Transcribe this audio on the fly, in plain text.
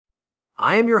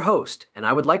I am your host, and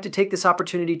I would like to take this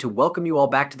opportunity to welcome you all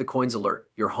back to the Coins Alert,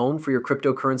 your home for your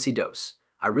cryptocurrency dose.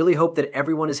 I really hope that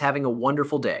everyone is having a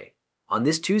wonderful day. On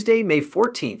this Tuesday, May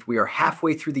 14th, we are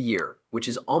halfway through the year, which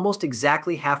is almost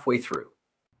exactly halfway through.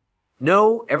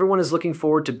 No, everyone is looking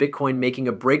forward to Bitcoin making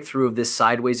a breakthrough of this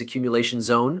sideways accumulation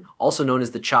zone, also known as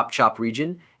the Chop Chop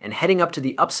region, and heading up to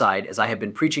the upside as I have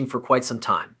been preaching for quite some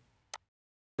time.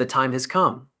 The time has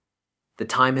come. The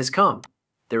time has come.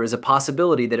 There is a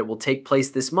possibility that it will take place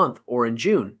this month or in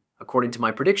June, according to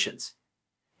my predictions.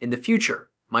 In the future,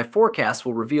 my forecasts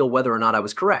will reveal whether or not I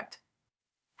was correct.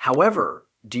 However,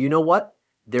 do you know what?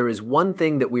 There is one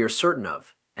thing that we are certain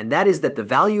of, and that is that the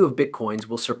value of Bitcoins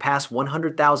will surpass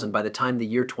 100,000 by the time the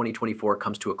year 2024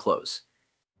 comes to a close.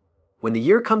 When the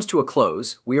year comes to a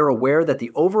close, we are aware that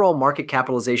the overall market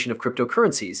capitalization of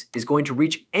cryptocurrencies is going to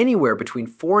reach anywhere between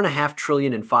 $4.5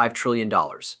 trillion and $5 trillion.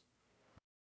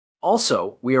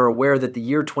 Also, we are aware that the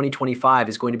year 2025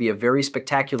 is going to be a very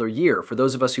spectacular year for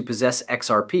those of us who possess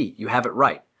XRP. You have it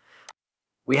right.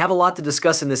 We have a lot to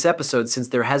discuss in this episode since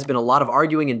there has been a lot of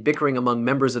arguing and bickering among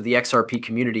members of the XRP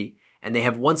community, and they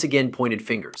have once again pointed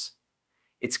fingers.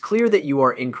 It's clear that you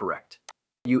are incorrect.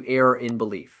 You err in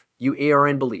belief. You err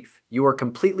in belief. You are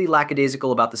completely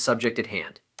lackadaisical about the subject at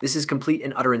hand. This is complete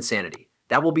and utter insanity.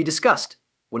 That will be discussed.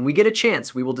 When we get a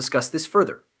chance, we will discuss this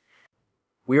further.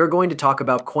 We are going to talk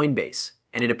about Coinbase,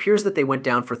 and it appears that they went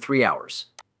down for 3 hours.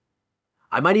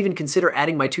 I might even consider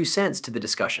adding my 2 cents to the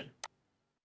discussion.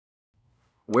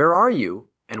 Where are you,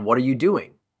 and what are you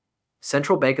doing?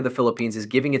 Central Bank of the Philippines is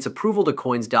giving its approval to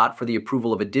Coins. For the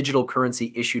approval of a digital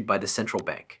currency issued by the central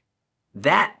bank.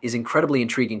 That is incredibly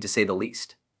intriguing to say the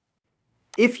least.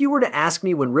 If you were to ask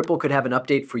me when Ripple could have an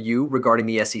update for you regarding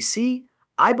the SEC,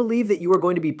 I believe that you are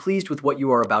going to be pleased with what you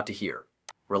are about to hear.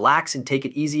 Relax and take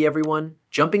it easy, everyone.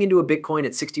 Jumping into a Bitcoin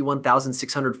at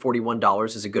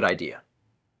 $61,641 is a good idea.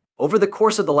 Over the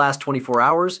course of the last 24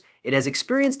 hours, it has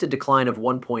experienced a decline of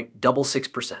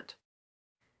 1.66%.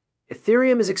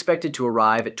 Ethereum is expected to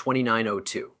arrive at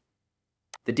 $29.02.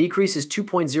 The decrease is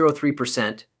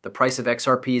 2.03%. The price of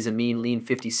XRP is a mean lean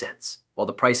 50 cents, while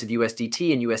the price of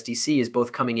USDT and USDC is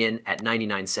both coming in at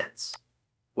 99 cents.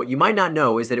 What you might not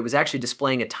know is that it was actually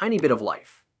displaying a tiny bit of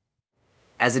life.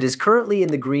 As it is currently in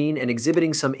the green and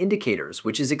exhibiting some indicators,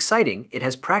 which is exciting, it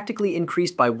has practically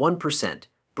increased by 1%,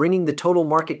 bringing the total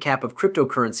market cap of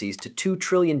cryptocurrencies to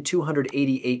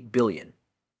 $2,288 billion.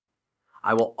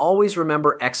 I will always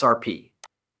remember XRP.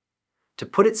 To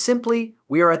put it simply,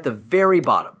 we are at the very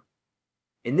bottom.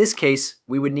 In this case,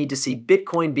 we would need to see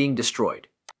Bitcoin being destroyed.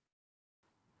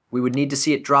 We would need to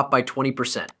see it drop by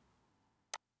 20%,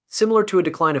 similar to a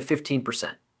decline of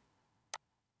 15%.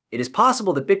 It is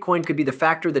possible that Bitcoin could be the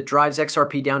factor that drives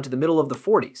XRP down to the middle of the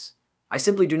 40s. I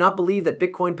simply do not believe that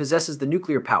Bitcoin possesses the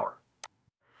nuclear power.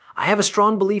 I have a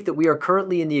strong belief that we are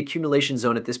currently in the accumulation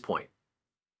zone at this point.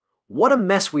 What a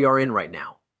mess we are in right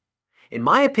now. In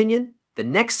my opinion, the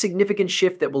next significant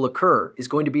shift that will occur is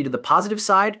going to be to the positive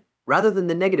side rather than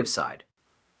the negative side.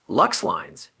 Lux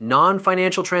lines,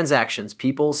 non-financial transactions,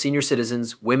 people, senior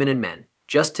citizens, women and men.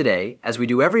 Just today, as we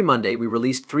do every Monday, we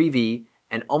released 3V,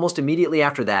 and almost immediately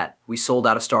after that, we sold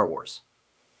out of Star Wars.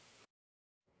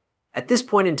 At this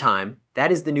point in time,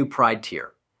 that is the new Pride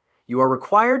tier. You are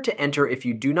required to enter. If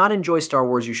you do not enjoy Star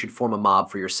Wars, you should form a mob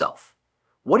for yourself.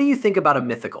 What do you think about a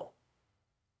mythical?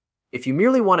 If you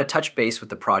merely want to touch base with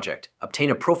the project, obtain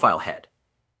a profile head.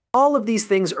 All of these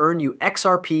things earn you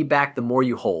XRP back. The more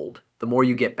you hold, the more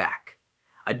you get back.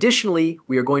 Additionally,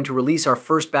 we are going to release our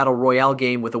first Battle Royale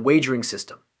game with a wagering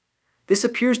system. This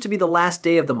appears to be the last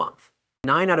day of the month.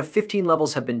 9 out of 15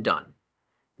 levels have been done.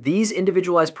 These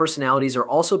individualized personalities are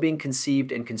also being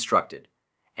conceived and constructed,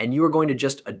 and you are going to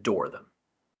just adore them.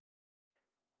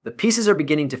 The pieces are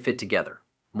beginning to fit together.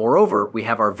 Moreover, we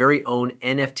have our very own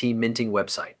NFT minting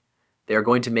website. They are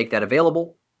going to make that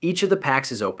available. Each of the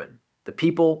packs is open. The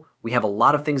people, we have a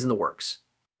lot of things in the works.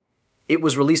 It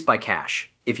was released by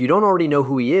Cash. If you don't already know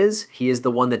who he is the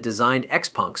one that designed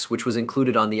Xpunks, which was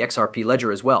included on the XRP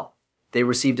ledger as well. They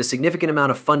received a significant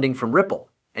amount of funding from Ripple,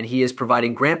 and he is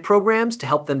providing grant programs to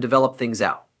help them develop things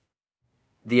out.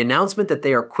 The announcement that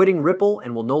they are quitting Ripple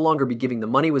and will no longer be giving the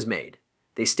money was made.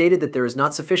 They stated that there is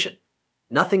not sufficient.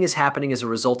 Nothing is happening as a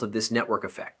result of this network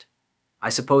effect. I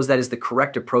suppose that is the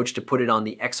correct approach to put it on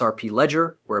the XRP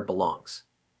ledger where it belongs.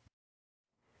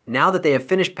 Now that they have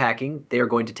finished packing, they are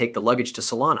going to take the luggage to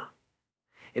Solana.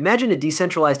 Imagine a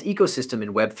decentralized ecosystem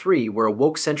in Web3 where a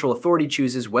woke central authority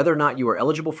chooses whether or not you are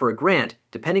eligible for a grant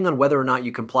depending on whether or not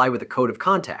you comply with a code of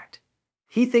conduct.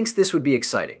 He thinks this would be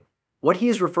exciting. What he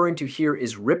is referring to here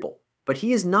is Ripple, but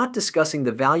he is not discussing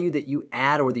the value that you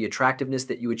add or the attractiveness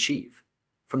that you achieve.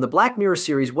 From the Black Mirror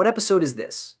series, what episode is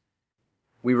this?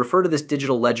 We refer to this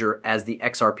digital ledger as the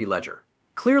XRP ledger.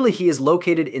 Clearly, he is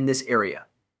located in this area.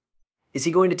 Is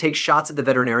he going to take shots at the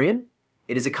veterinarian?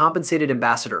 It is a compensated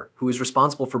ambassador who is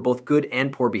responsible for both good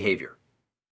and poor behavior.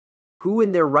 Who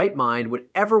in their right mind would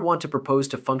ever want to propose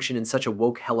to function in such a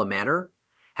woke hella manner?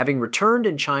 Having returned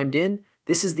and chimed in,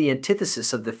 this is the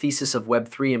antithesis of the thesis of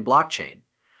Web3 and blockchain.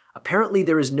 Apparently,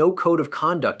 there is no code of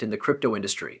conduct in the crypto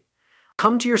industry.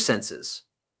 Come to your senses.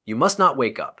 You must not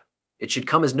wake up. It should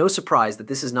come as no surprise that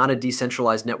this is not a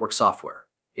decentralized network software.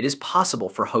 It is possible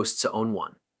for hosts to own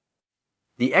one.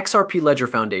 The XRP Ledger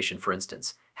Foundation, for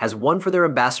instance, has one for their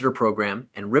ambassador program,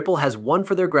 and Ripple has one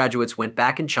for their graduates went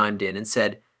back and chimed in and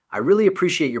said, "I really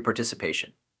appreciate your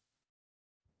participation.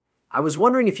 I was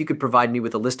wondering if you could provide me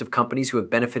with a list of companies who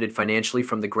have benefited financially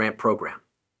from the grant program.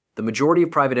 The majority of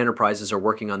private enterprises are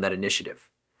working on that initiative.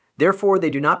 Therefore, they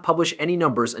do not publish any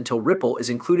numbers until Ripple is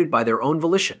included by their own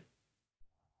volition."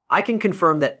 I can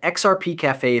confirm that XRP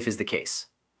Cafe if is the case.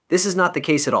 This is not the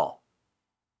case at all.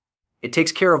 It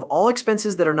takes care of all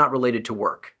expenses that are not related to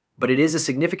work, but it is a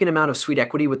significant amount of sweet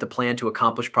equity with the plan to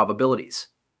accomplish probabilities.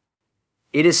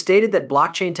 It is stated that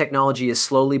blockchain technology is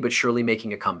slowly but surely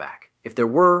making a comeback. If there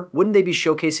were, wouldn't they be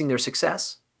showcasing their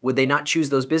success? Would they not choose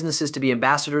those businesses to be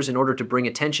ambassadors in order to bring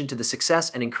attention to the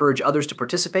success and encourage others to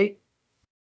participate?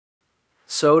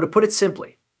 So, to put it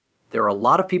simply, there are a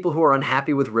lot of people who are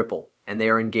unhappy with Ripple, and they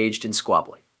are engaged in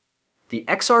squabbling. The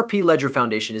XRP Ledger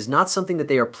Foundation is not something that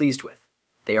they are pleased with.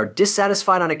 They are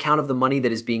dissatisfied on account of the money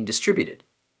that is being distributed.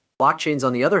 Blockchains,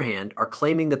 on the other hand, are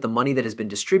claiming that the money that has been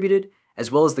distributed,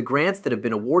 as well as the grants that have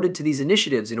been awarded to these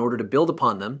initiatives in order to build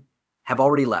upon them, have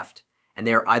already left, and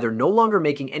they are either no longer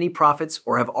making any profits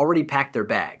or have already packed their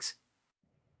bags.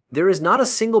 There is not a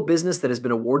single business that has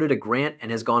been awarded a grant and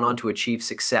has gone on to achieve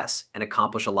success and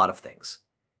accomplish a lot of things.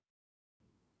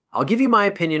 I'll give you my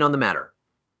opinion on the matter.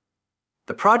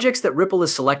 The projects that Ripple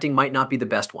is selecting might not be the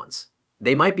best ones.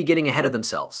 They might be getting ahead of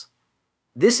themselves.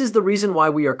 This is the reason why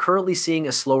we are currently seeing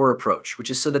a slower approach,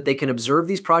 which is so that they can observe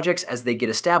these projects as they get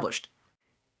established.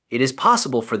 It is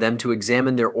possible for them to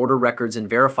examine their order records and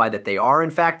verify that they are,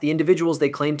 in fact, the individuals they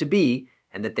claim to be,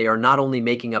 and that they are not only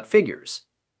making up figures.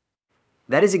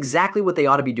 That is exactly what they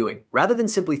ought to be doing, rather than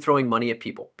simply throwing money at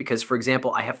people. Because, for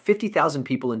example, I have 50,000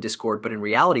 people in Discord, but in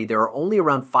reality, there are only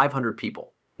around 500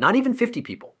 people, not even 50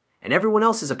 people, and everyone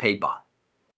else is a paid bot.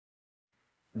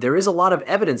 There is a lot of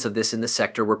evidence of this in the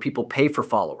sector where people pay for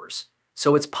followers,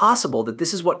 so it's possible that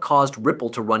this is what caused Ripple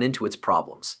to run into its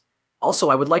problems. Also,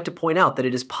 I would like to point out that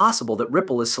it is possible that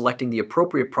Ripple is selecting the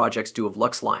appropriate projects due of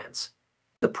Lux Lions.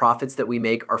 The profits that we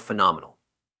make are phenomenal.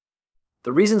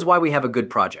 The reasons why we have a good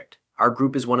project. Our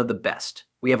group is one of the best.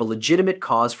 We have a legitimate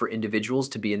cause for individuals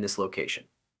to be in this location.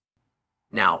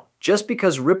 Now, just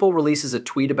because Ripple releases a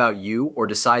tweet about you or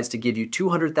decides to give you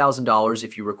 $200,000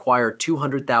 if you require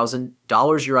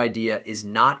 $200,000, your idea is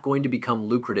not going to become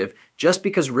lucrative just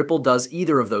because Ripple does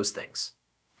either of those things.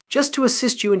 Just to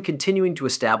assist you in continuing to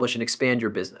establish and expand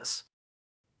your business.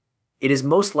 It is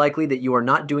most likely that you are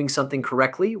not doing something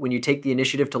correctly when you take the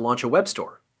initiative to launch a web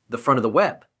store, the front of the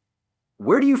web.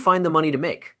 Where do you find the money to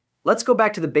make? Let's go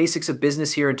back to the basics of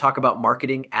business here and talk about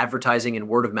marketing, advertising, and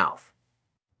word of mouth.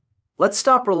 Let's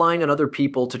stop relying on other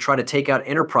people to try to take out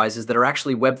enterprises that are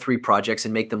actually Web3 projects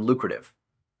and make them lucrative.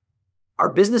 Our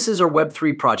businesses are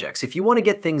Web3 projects. If you want to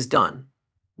get things done,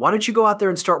 why don't you go out there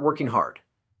and start working hard?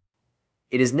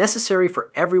 It is necessary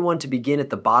for everyone to begin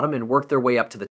at the bottom and work their way up to the top.